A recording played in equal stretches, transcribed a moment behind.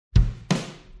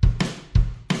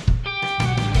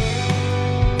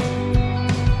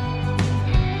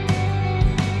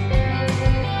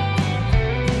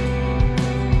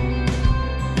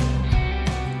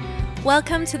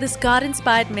Welcome to this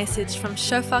God-inspired message from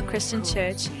Shofar Christian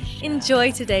Church. Enjoy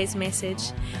today's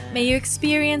message. May you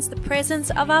experience the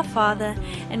presence of our Father,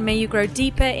 and may you grow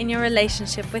deeper in your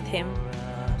relationship with Him.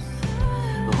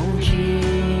 Oh, Jesus,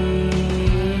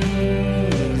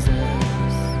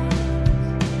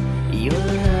 your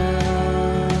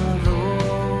love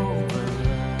over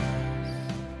us.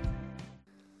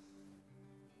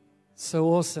 So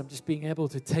awesome, just being able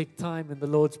to take time in the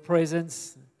Lord's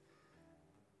presence,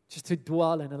 just to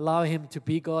dwell and allow Him to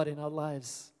be God in our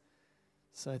lives.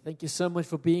 So thank you so much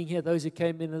for being here. Those who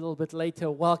came in a little bit later,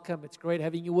 welcome. It's great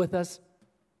having you with us.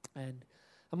 And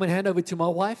I'm going to hand over to my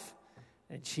wife,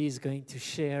 and she's going to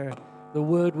share the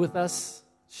word with us.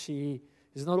 She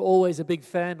is not always a big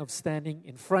fan of standing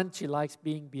in front. She likes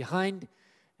being behind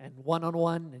and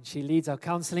one-on-one, and she leads our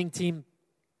counseling team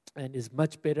and is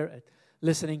much better at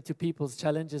listening to people's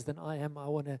challenges than I am. I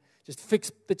want to just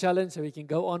fix the challenge so we can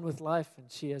go on with life,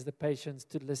 and she has the patience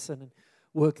to listen and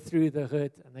work through the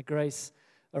hurt and the grace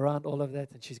around all of that,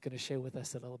 and she's going to share with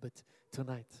us a little bit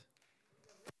tonight.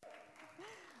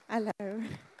 Hello. It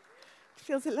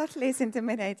feels a lot less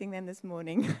intimidating than this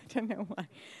morning. I don't know why.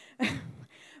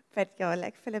 But yeah,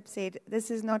 like Philip said, this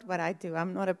is not what I do.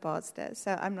 I'm not a pastor,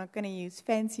 so I'm not going to use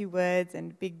fancy words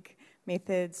and big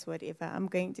methods, whatever. I'm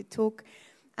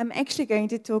actually going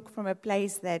to talk from a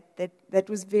place that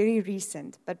was very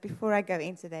recent. But before I go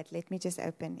into that, let me just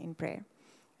open in prayer.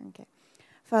 Okay.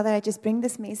 Father, I just bring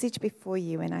this message before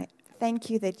you, and I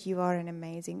thank you that you are an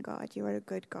amazing God. You are a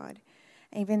good God.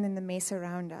 Even in the mess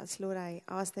around us, Lord, I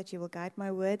ask that you will guide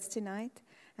my words tonight,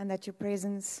 and that your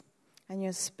presence and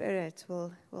your spirit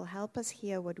will help us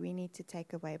hear what we need to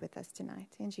take away with us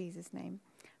tonight. In Jesus' name,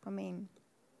 amen.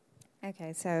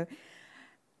 Okay, so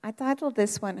I titled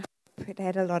this one, it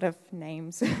had a lot of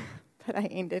names, but I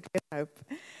ended with hope.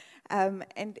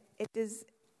 And it is,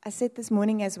 I said this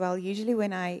morning as well, usually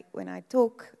when I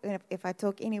talk, if I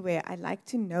talk anywhere, I like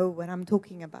to know what I'm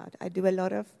talking about. I do a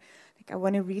lot of, I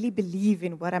want to really believe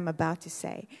in what I'm about to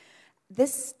say.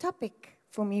 This topic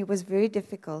for me was very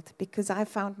difficult because I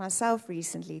found myself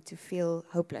recently to feel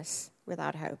hopeless,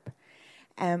 without hope.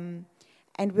 And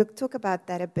we'll talk about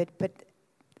that a bit, but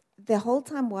the whole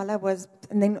time while I was,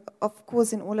 and then of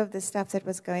course in all of the stuff that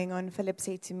was going on, Philip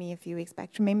said to me a few weeks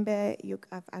back, remember,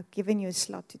 I've given you a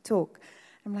slot to talk.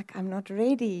 I'm like, I'm not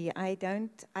ready. I don't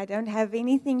have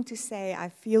anything to say. I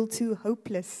feel too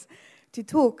hopeless to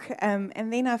talk.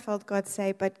 And then I felt God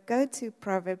say, but go to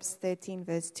Proverbs 13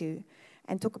 verse 2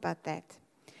 and talk about that.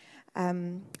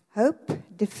 Hope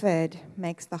deferred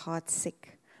makes the heart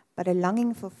sick, but a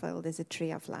longing fulfilled is a tree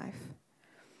of life.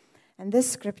 And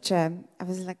this scripture, I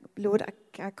was like, Lord, I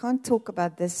can't talk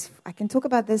about this. I can talk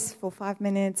about this for 5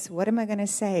 minutes. What am I going to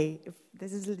say if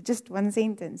this is just one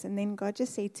sentence? And then God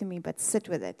just said to me, but sit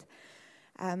with it.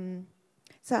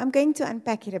 So I'm going to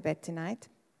unpack it a bit tonight.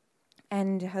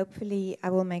 And hopefully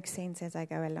I will make sense as I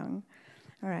go along.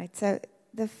 All right, so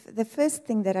the first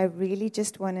thing that I really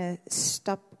just want to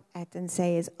stop at and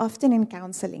say is often in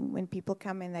counseling, when people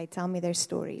come and they tell me their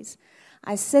stories,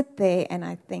 I sit there and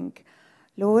I think,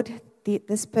 Lord,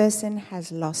 this person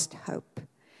has lost hope.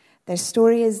 Their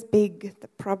story is big, the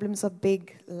problems are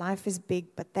big, life is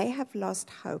big, but they have lost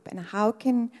hope. And how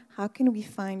can we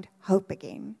find hope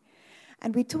again?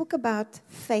 And we talk about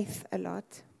faith a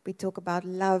lot. We talk about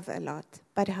love a lot.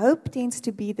 But hope tends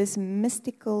to be this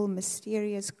mystical,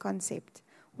 mysterious concept.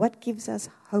 What gives us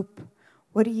hope?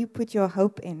 What do you put your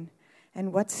hope in?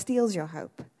 And what steals your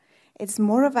hope? It's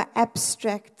more of an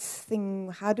abstract thing.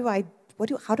 How do I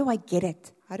get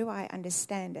it? How do I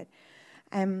understand it?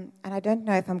 And I don't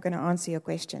know if I'm going to answer your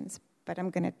questions, but I'm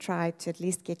going to try to at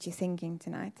least get you thinking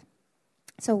tonight.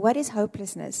 So what is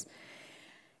hopelessness?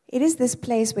 It is this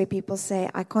place where people say,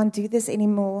 I can't do this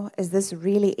anymore. Is this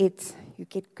really it? You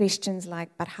get questions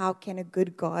like, but how can a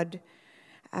good God?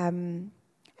 And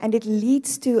it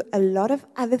leads to a lot of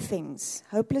other things.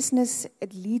 Hopelessness,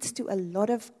 it leads to a lot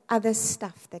of other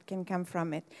stuff that can come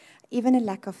from it, even a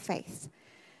lack of faith.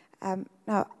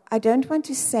 Now, I don't want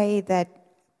to say that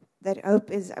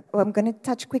hope is, I'm going to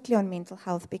touch quickly on mental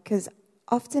health because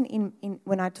often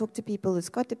when I talk to people who's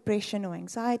got depression or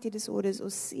anxiety disorders or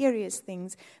serious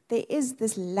things, there is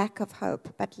this lack of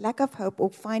hope. But lack of hope or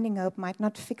finding hope might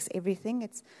not fix everything.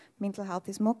 Mental health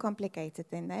is more complicated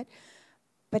than that.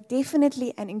 But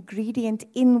definitely an ingredient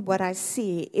in what I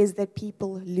see is that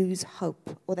people lose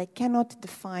hope or they cannot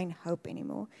define hope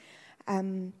anymore.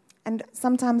 And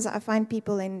sometimes I find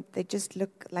people and they just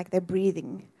look like they're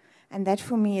breathing. And that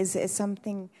for me is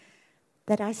something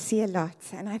that I see a lot.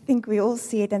 And I think we all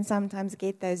see it and sometimes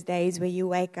get those days where you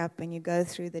wake up and you go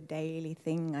through the daily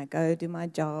thing. I go do my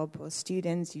job, or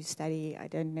students, you study. I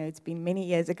don't know, it's been many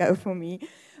years ago for me.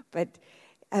 But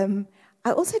I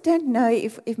also don't know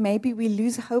if maybe we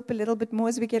lose hope a little bit more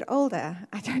as we get older.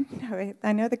 I don't know.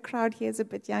 I know the crowd here is a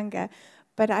bit younger.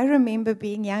 But I remember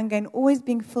being younger and always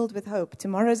being filled with hope.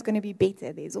 Tomorrow's going to be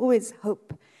better. There's always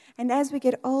hope. And as we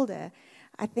get older,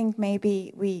 I think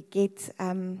maybe we get,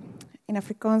 in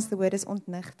Afrikaans the word is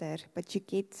ontnigter, but you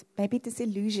get maybe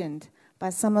disillusioned by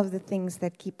some of the things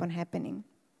that keep on happening.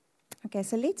 Okay,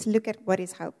 so let's look at what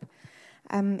is hope.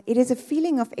 It is a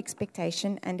feeling of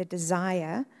expectation and a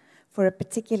desire for a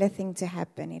particular thing to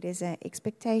happen. It is an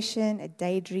expectation, a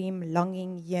daydream,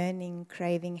 longing, yearning,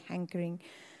 craving, hankering.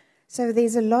 So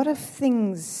there's a lot of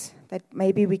things that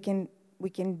maybe we can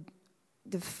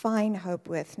define hope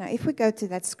with. Now, if we go to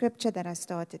that scripture that I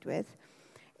started with,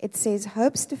 it says,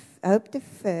 hope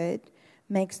deferred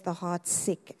makes the heart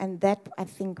sick. And that, I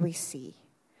think, we see.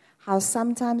 How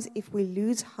sometimes if we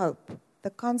lose hope,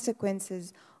 the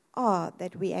consequences are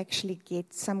that we actually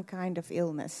get some kind of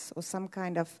illness or some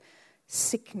kind of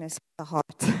sickness of the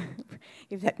heart,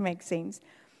 if that makes sense.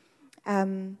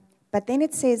 But then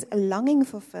it says, a longing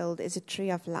fulfilled is a tree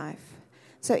of life.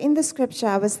 So in the scripture,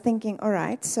 I was thinking, all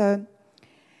right, so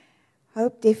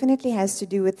hope definitely has to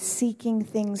do with seeking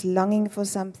things, longing for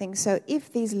something. So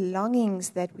if these longings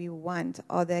that we want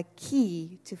are the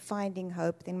key to finding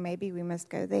hope, then maybe we must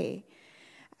go there.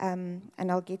 And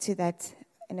I'll get to that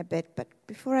in a bit. But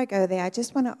before I go there, I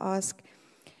just want to ask,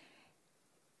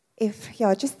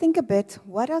 just think a bit,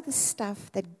 what are the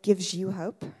stuff that gives you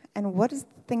hope? And what is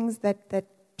the things that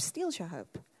steals your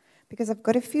hope? Because I've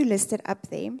got a few listed up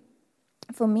there.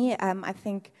 For me, I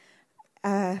think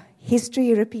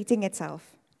history repeating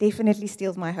itself definitely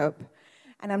steals my hope.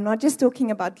 And I'm not just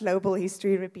talking about global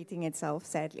history repeating itself,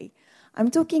 sadly. I'm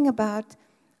talking about,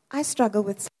 I struggle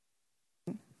with,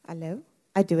 hello,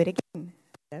 I do it again,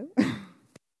 hello,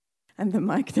 and the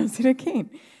mic does it again.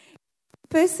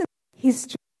 Personal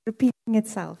history repeating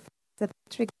itself. Is that a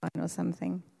trick one or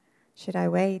something? Should I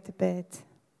wait a bit,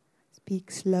 speak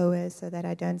slower so that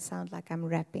I don't sound like I'm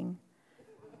rapping?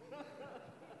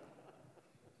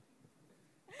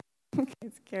 Okay,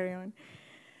 let's carry on.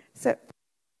 So,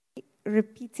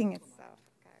 repeating itself.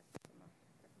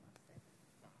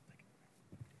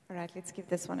 All right, let's give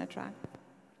this one a try.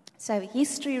 So,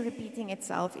 history repeating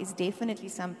itself is definitely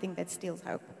something that steals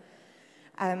hope.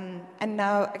 And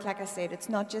now, like I said, it's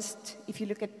not just if you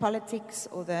look at politics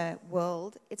or the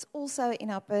world, it's also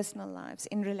in our personal lives,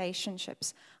 in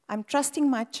relationships. I'm trusting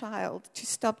my child to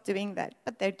stop doing that,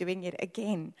 but they're doing it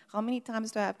again. How many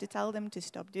times do I have to tell them to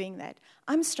stop doing that?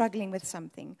 I'm struggling with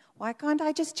something. Why can't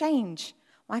I just change?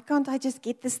 Why can't I just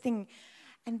get this thing?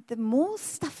 And the more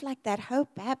stuff like that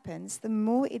hope happens, the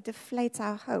more it deflates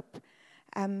our hope.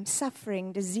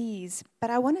 Suffering, disease. But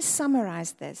I want to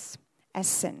summarize this as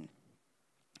sin.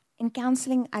 In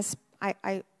counseling, I'm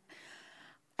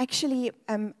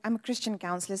a Christian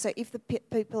counselor, so if the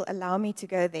people allow me to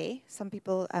go there, some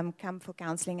people come for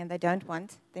counseling and they don't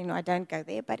want, then I don't go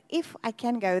there. But if I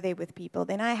can go there with people,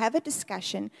 then I have a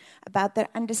discussion about their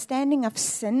understanding of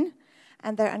sin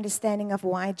and their understanding of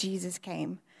why Jesus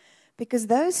came. Because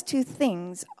those two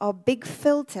things are big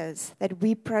filters that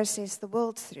we process the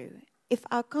world through. If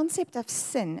our concept of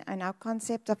sin and our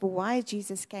concept of why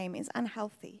Jesus came is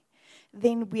unhealthy,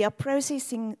 then we are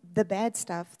processing the bad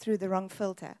stuff through the wrong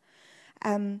filter.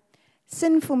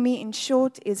 Sin for me, in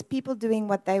short, is people doing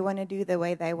what they want to do the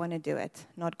way they want to do it,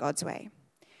 not God's way.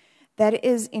 That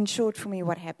is, in short, for me,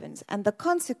 what happens. And the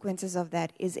consequences of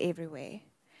that is everywhere.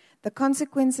 The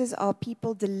consequences are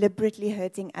people deliberately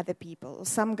hurting other people, or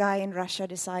some guy in Russia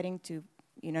deciding to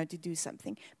do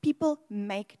something. People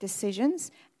make decisions,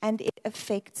 and it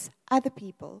affects other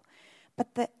people.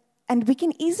 And we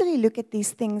can easily look at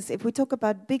these things. If we talk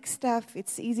about big stuff,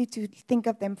 it's easy to think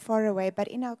of them far away. But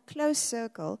in our close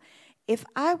circle, if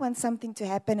I want something to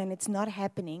happen and it's not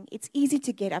happening, it's easy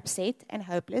to get upset and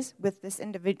hopeless with this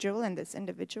individual and this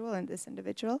individual and this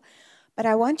individual. But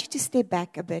I want you to step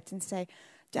back a bit and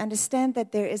to understand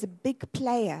that there is a big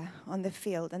player on the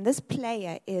field, and this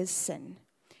player is sin.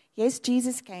 Yes,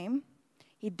 Jesus came.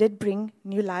 He did bring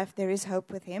new life. There is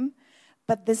hope with him.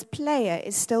 But this player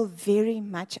is still very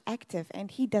much active, and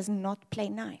he does not play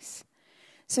nice.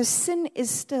 So sin is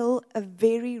still a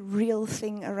very real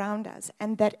thing around us,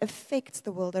 and that affects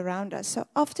the world around us. So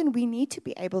often we need to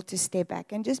be able to step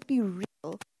back and just be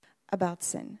real about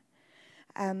sin.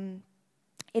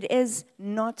 It is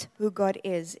not who God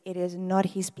is. It is not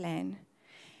his plan.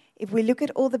 if we look at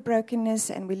all the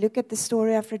brokenness and we look at the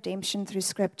story of redemption through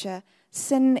Scripture,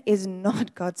 sin is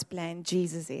not God's plan.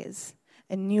 Jesus is.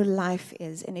 A new life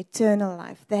is, an eternal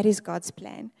life. That is God's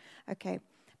plan. Okay,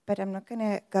 but I'm not going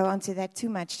to go on to that too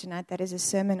much tonight. That is a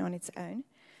sermon on its own.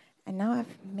 And now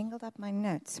I've mingled up my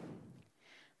notes.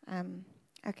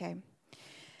 Okay.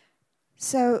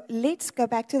 So let's go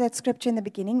back to that scripture in the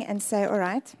beginning and say, all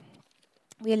right,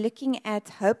 we're looking at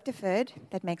hope deferred.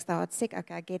 That makes the heart sick.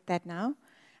 Okay, I get that now.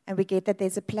 And we get that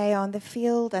there's a player on the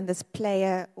field, and this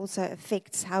player also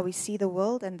affects how we see the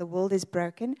world, and the world is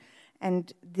broken,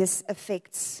 and this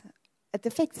affects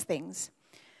things.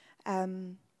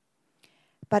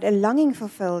 But a longing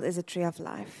fulfilled is a tree of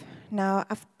life. Now,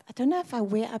 I don't know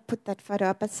where I put that photo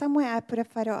up, but somewhere I put a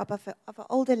photo up of an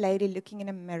older lady looking in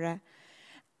a mirror.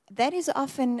 That is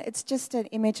often, it's just an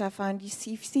image I found. You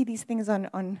see these things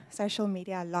on social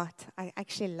media a lot. I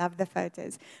actually love the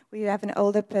photos where you have an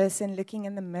older person looking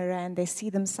in the mirror and they see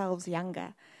themselves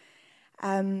younger.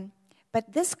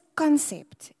 But this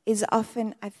concept is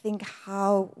often, I think,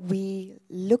 how we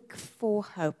look for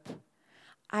hope.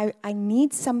 I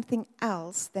need something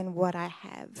else than what I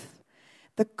have.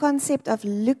 The concept of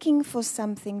looking for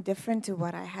something different to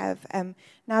what I have.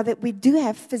 Now that we do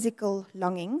have physical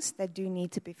longings that do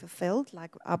need to be fulfilled,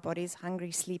 like our bodies,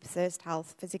 hungry, sleep, thirst,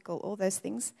 health, physical, all those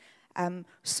things.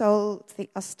 Soul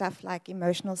stuff like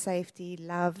emotional safety,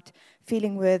 loved,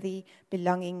 feeling worthy,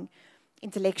 belonging,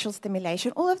 intellectual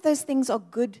stimulation. All of those things are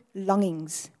good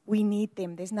longings. We need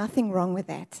them. There's nothing wrong with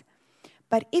that.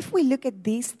 But if we look at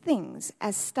these things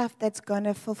as stuff that's going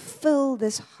to fulfill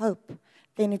this hope,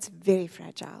 then it's very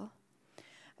fragile.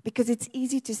 Because it's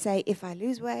easy to say, if I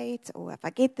lose weight, or if I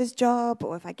get this job,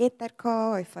 or if I get that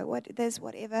car, or if I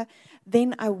whatever,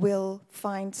 then I will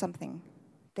find something.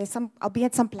 I'll be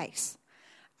at some place.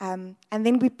 And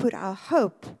then we put our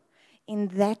hope in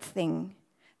that thing,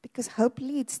 because hope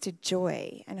leads to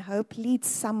joy, and hope leads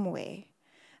somewhere.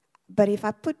 But if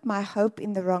I put my hope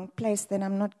in the wrong place, then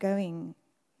I'm not going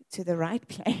to the right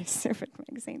place, if it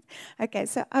makes sense. Okay,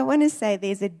 so I want to say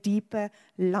there's a deeper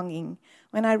longing.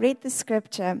 When I read the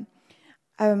scripture,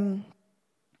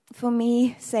 for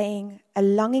me, saying a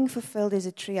longing fulfilled is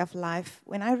a tree of life,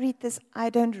 when I read this, I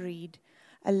don't read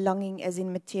a longing as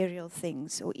in material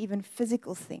things or even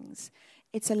physical things.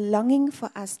 It's a longing for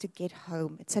us to get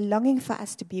home. It's a longing for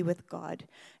us to be with God.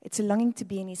 It's a longing to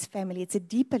be in His family. It's a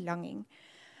deeper longing.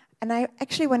 And I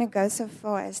actually want to go so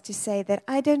far as to say that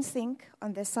I don't think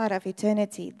on this side of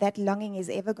eternity that longing is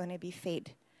ever going to be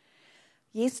fed.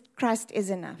 Yes, Christ is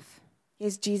enough.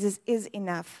 Yes, Jesus is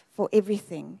enough for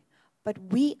everything. But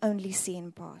we only see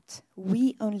in part.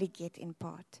 We only get in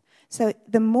part. So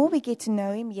the more we get to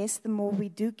know Him, yes, the more we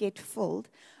do get filled.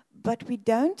 But we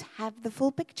don't have the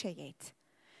full picture yet.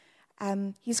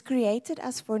 He's created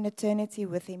us for an eternity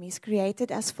with Him. He's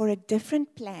created us for a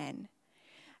different plan.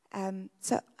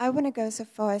 So I want to go so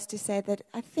far as to say that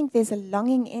I think there's a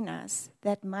longing in us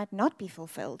that might not be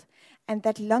fulfilled. And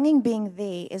that longing being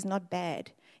there is not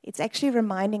bad. It's actually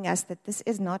reminding us that this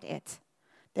is not it.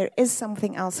 There is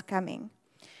something else coming.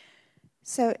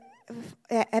 So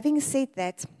having said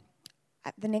that,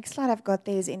 the next slide I've got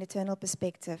there is in eternal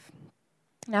perspective.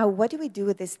 Now, what do we do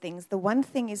with these things? The one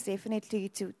thing is definitely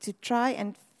to try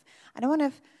and, I don't want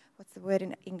to, what's the word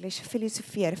in English?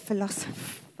 Philosopher,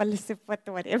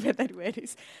 whatever that word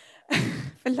is.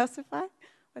 Philosopher?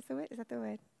 What's the word? Is that the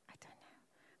word? I don't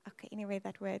know. Okay, anyway,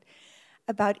 that word.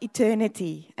 About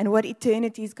eternity and what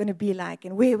eternity is going to be like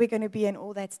and where we're going to be and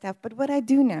all that stuff. But what I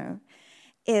do know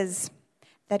is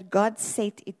that God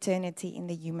set eternity in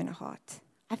the human heart.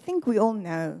 I think we all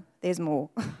know there's more.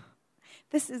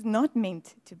 This is not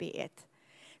meant to be it.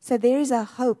 So there is a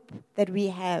hope that we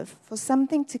have for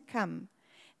something to come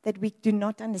that we do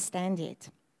not understand yet.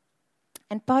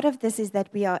 And part of this is that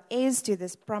we are heirs to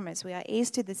this promise. We are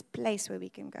heirs to this place where we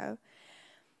can go.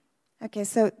 Okay,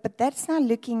 but that's not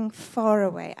looking far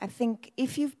away. I think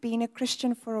if you've been a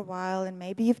Christian for a while and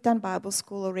maybe you've done Bible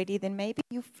school already, then maybe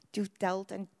you've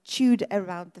dealt and chewed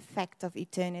around the fact of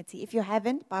eternity. If you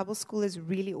haven't, Bible school is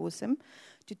really awesome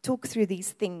to talk through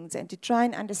these things and to try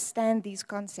and understand these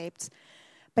concepts.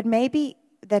 But maybe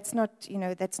that's not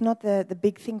the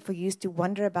big thing for you is to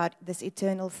wonder about this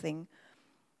eternal thing.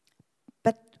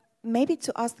 But maybe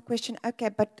to ask the question,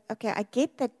 okay, I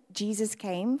get that Jesus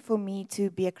came for me to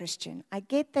be a Christian. I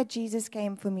get that Jesus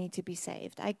came for me to be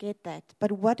saved. I get that.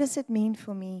 But what does it mean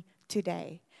for me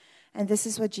today? And this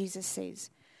is what Jesus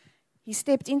says. He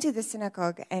stepped into the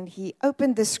synagogue and he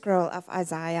opened the scroll of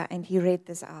Isaiah and he read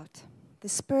this out. The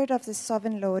Spirit of the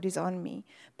Sovereign Lord is on me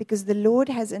because the Lord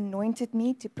has anointed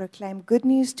me to proclaim good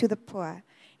news to the poor.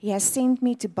 He has sent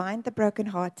me to bind the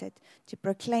brokenhearted, to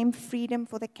proclaim freedom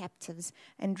for the captives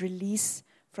and release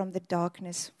from the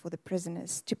darkness for the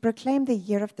prisoners, to proclaim the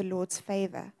year of the Lord's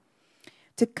favor,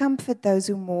 to comfort those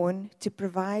who mourn, to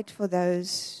provide for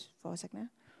those,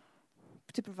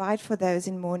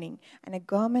 in mourning, and a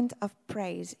garment of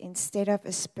praise instead of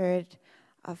a spirit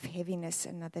of heaviness,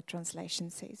 another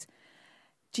translation says.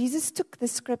 Jesus took the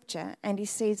scripture and he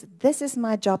says, this is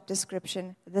my job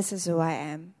description, this is who I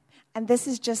am. And this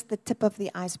is just the tip of the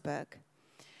iceberg.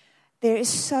 There is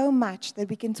so much that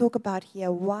we can talk about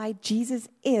here, why Jesus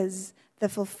is the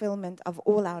fulfillment of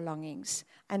all our longings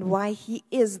and why he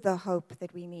is the hope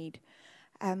that we need.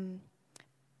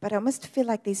 But I almost feel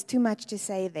like there's too much to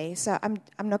say there, so I'm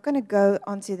not going to go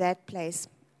onto that place.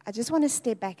 I just want to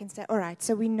step back and say, all right,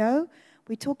 so we know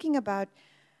we're talking about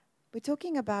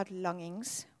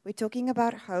longings, we're talking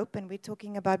about hope, and we're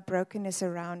talking about brokenness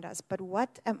around us. But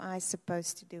what am I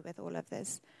supposed to do with all of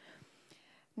this?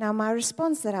 Now, my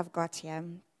response that I've got here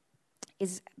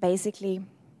is basically,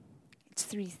 it's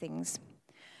three things.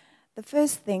 The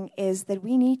first thing is that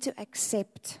we need to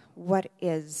accept what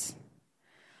is.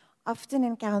 Often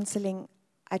in counseling,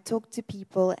 I talk to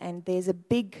people and there's a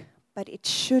big, but it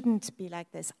shouldn't be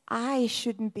like this. I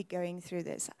shouldn't be going through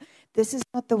this. This is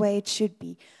not the way it should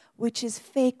be, which is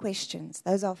fair questions.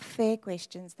 Those are fair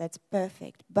questions. That's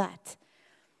perfect. But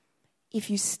if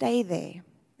you stay there,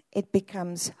 it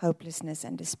becomes hopelessness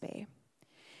and despair.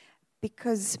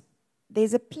 Because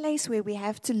there's a place where we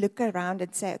have to look around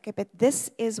and say, okay, but this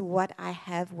is what I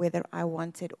have, whether I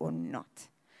want it or not.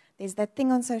 There's that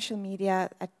thing on social media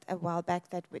a while back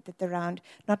that around,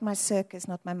 not my circus,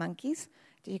 not my monkeys.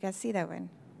 Did you guys see that one?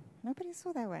 Nobody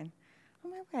saw that one. Oh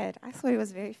my word, I thought it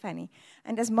was very funny.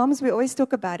 And as moms, we always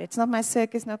talk about it. It's not my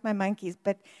circus, not my monkeys.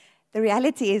 But the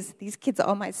reality is these kids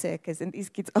are my circus and these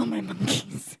kids are my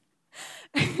monkeys.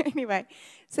 Anyway,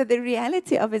 so the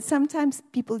reality of it, sometimes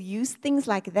people use things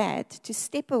like that to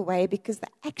step away because they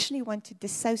actually want to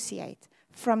dissociate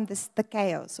from the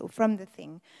chaos or from the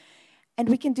thing. And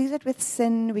we can do that with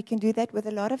sin. We can do that with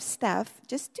a lot of stuff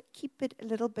just to keep it a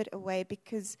little bit away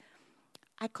because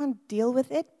I can't deal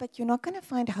with it, but you're not going to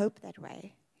find hope that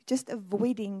way. Just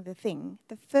avoiding the thing.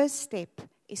 The first step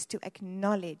is to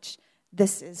acknowledge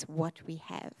this is what we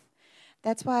have.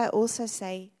 That's why I also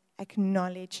say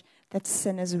acknowledge that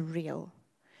sin is real.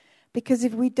 Because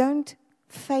if we don't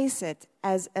face it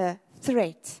as a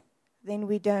threat, then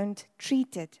we don't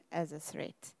treat it as a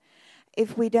threat.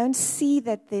 If we don't see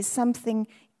that there's something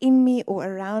in me or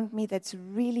around me that's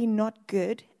really not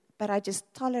good, but I just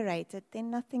tolerate it,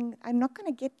 then I'm not going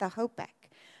to get the hope back.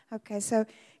 Okay, so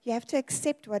you have to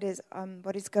accept what is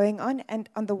going on, and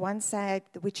on the one side,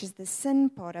 which is the sin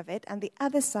part of it, and the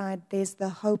other side, there's the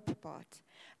hope part.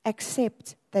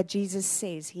 Accept that Jesus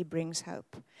says he brings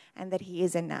hope and that he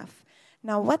is enough.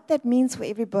 Now, what that means for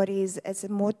everybody is a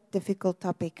more difficult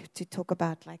topic to talk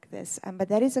about like this. But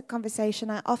that is a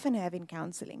conversation I often have in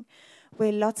counseling,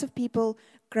 where lots of people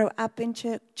grow up in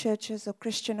churches or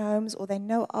Christian homes, or they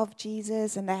know of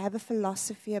Jesus and they have a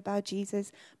philosophy about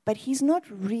Jesus, but he's not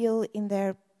real in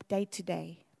their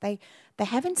day-to-day. They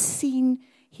haven't seen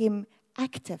him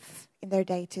active in their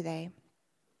day-to-day.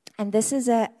 And this is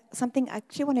something I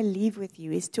actually want to leave with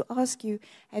you, is to ask you,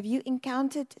 have you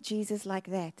encountered Jesus like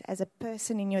that as a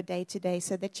person in your day-to-day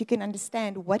so that you can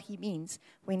understand what he means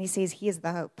when he says he is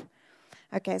the hope?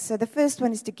 Okay, so the first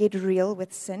one is to get real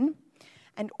with sin.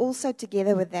 And also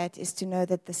together with that is to know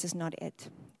that this is not it.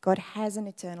 God has an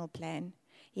eternal plan.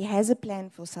 He has a plan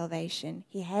for salvation.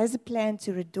 He has a plan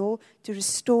to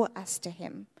restore us to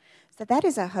him. So that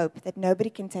is a hope that nobody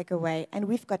can take away, and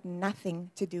we've got nothing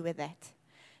to do with that.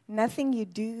 Nothing you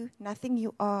do, nothing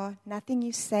you are, nothing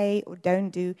you say or don't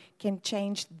do can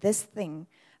change this thing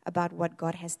about what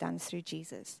God has done through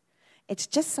Jesus. It's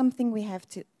just something we have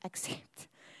to accept.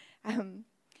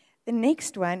 The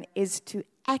next one is to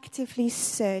actively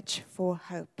search for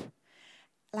hope.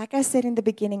 Like I said in the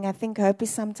beginning, I think hope is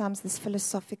sometimes this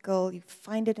philosophical. You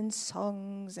find it in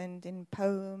songs and in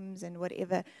poems and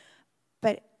whatever.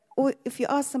 But or if you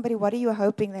ask somebody, what are you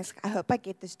hoping? They're like, I hope I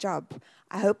get this job.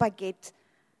 I hope I get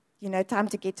time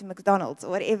to get to McDonald's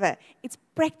or whatever. It's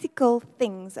practical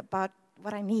things about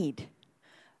what I need.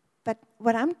 But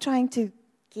what I'm trying to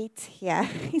get here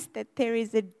is that there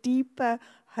is a deeper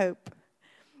hope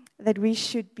that we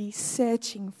should be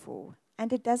searching for.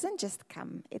 And it doesn't just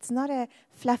come. It's not a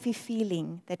fluffy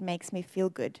feeling that makes me feel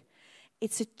good.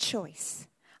 It's a choice.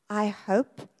 I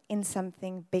hope in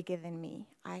something bigger than me.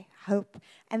 I hope.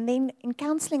 And then in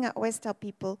counseling, I always tell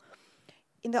people,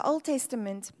 in the Old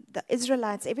Testament, the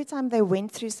Israelites, every time they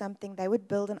went through something, they would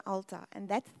build an altar. And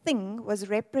that thing was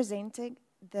representing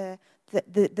the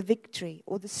the victory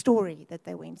or the story that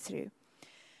they went through.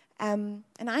 And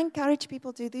I encourage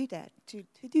people to do that. To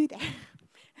do that.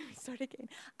 Start again.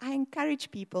 I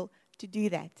encourage people to do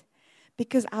that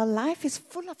because our life is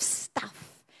full of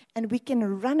stuff, and we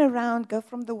can run around, go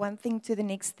from the one thing to the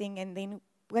next thing, and then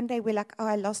one day we're like, oh,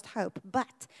 I lost hope.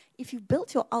 But if you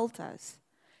built your altars,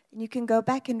 then you can go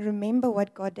back and remember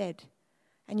what God did,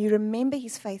 and you remember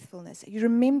His faithfulness. You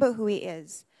remember who He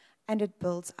is, and it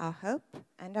builds our hope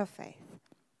and our faith.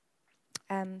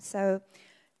 So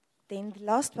then the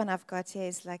last one I've got here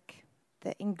is like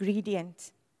the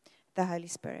ingredient, the Holy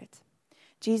Spirit.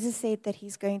 Jesus said that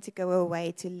He's going to go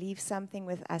away to leave something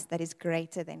with us that is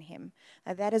greater than Him.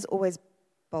 Now that has always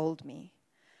bowled me.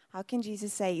 How can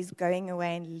Jesus say He's going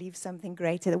away and leave something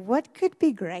greater? What could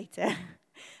be greater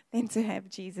than to have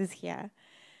Jesus here?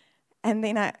 And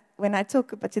then when I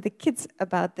talk to the kids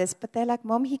about this, but they're like,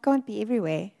 Mom, He can't be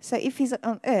everywhere. So if He's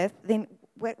on earth, then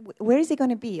where is He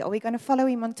going to be? Are we going to follow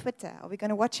Him on Twitter? Are we going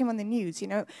to watch Him on the news? He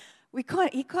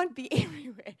can't be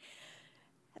everywhere.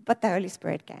 But the Holy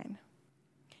Spirit can.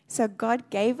 So God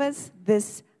gave us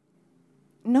this,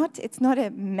 it's not a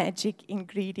magic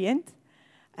ingredient,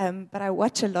 but I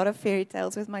watch a lot of fairy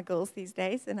tales with my girls these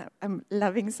days, and I'm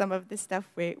loving some of the stuff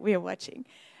we're watching.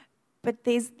 But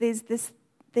there's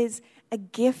a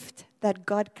gift that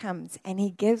God comes, and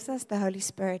He gives us the Holy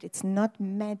Spirit. It's not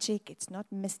magic, it's not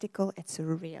mystical, it's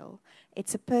real.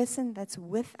 It's a person that's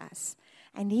with us,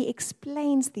 and He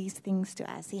explains these things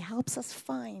to us. He helps us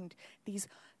find these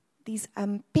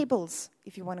pebbles,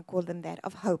 if you want to call them that,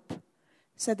 of hope,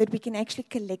 so that we can actually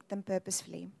collect them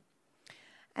purposefully.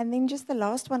 And then just the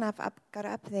last one I've got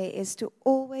up there is to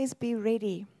always be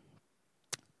ready,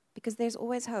 because there's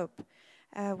always hope.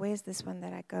 Where's this one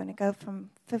that I go? And I go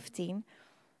from 15.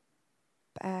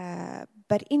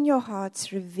 But in your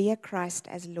hearts, revere Christ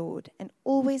as Lord, and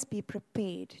always be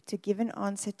prepared to give an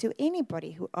answer to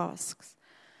anybody who asks,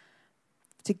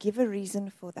 to give a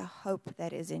reason for the hope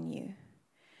that is in you.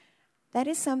 That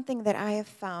is something that I have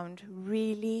found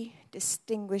really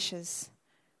distinguishes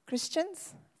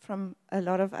Christians from a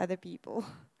lot of other people.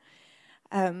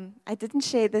 I didn't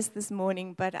share this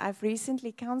morning, but I've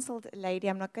recently counseled a lady.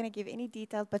 I'm not going to give any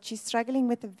details, but she's struggling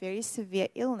with a very severe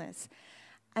illness.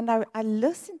 And I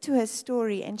listened to her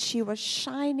story, and she was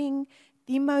shining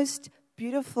the most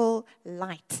beautiful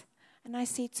light. And I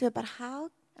said to her, but how?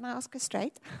 And I asked her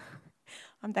straight.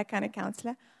 I'm that kind of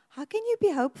counselor. How can you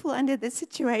be hopeful under this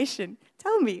situation?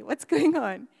 Tell me, what's going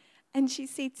on? And she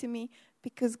said to me,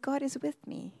 because God is with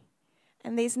me.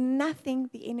 And there's nothing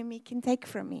the enemy can take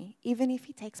from me, even if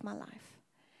he takes my life.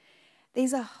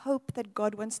 There's a hope that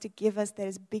God wants to give us that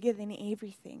is bigger than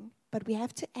everything, but we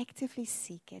have to actively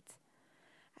seek it.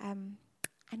 And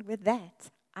with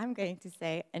that, I'm going to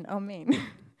say an amen. I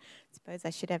suppose I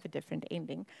should have a different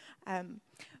ending.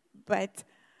 But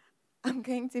I'm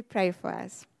going to pray for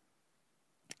us.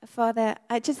 Father,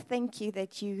 I just thank you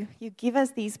that you give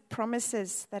us these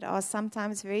promises that are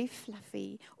sometimes very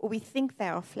fluffy, or we think they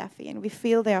are fluffy and we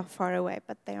feel they are far away,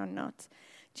 but they are not.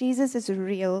 Jesus is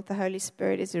real. The Holy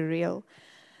Spirit is real.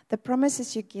 The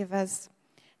promises you give us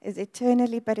is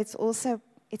eternally, but it's also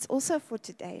for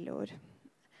today, Lord.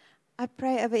 I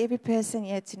pray over every person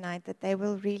here tonight that they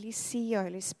will really see your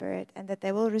Holy Spirit and that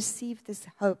they will receive this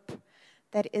hope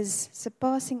that is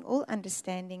surpassing all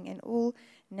understanding and all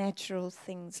natural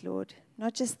things, Lord.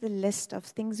 Not just the list of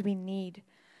things we need,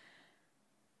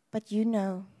 but you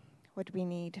know what we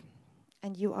need,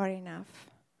 and you are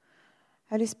enough.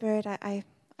 Holy Spirit, I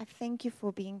thank you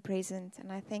for being present,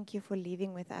 and I thank you for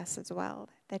living with us as well,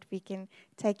 that we can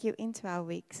take you into our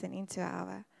weeks and into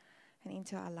our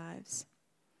lives.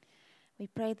 We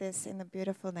pray this in the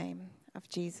beautiful name of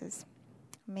Jesus.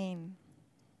 Amen.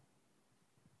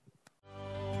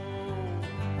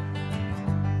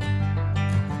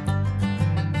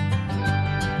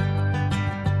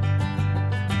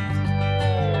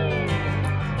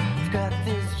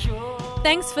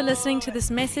 Thanks for listening to this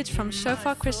message from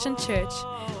Shofar Christian Church.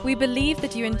 We believe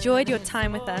that you enjoyed your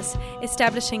time with us,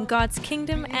 establishing God's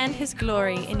kingdom and His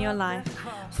glory in your life.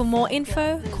 For more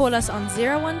info, call us on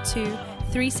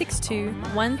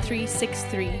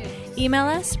 012-362-1363. Email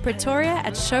us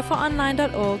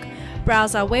pretoria@shofaronline.org.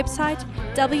 Browse our website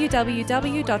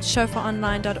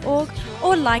www.shofaronline.org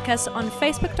or like us on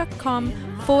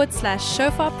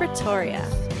facebook.com/Shofar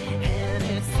Pretoria.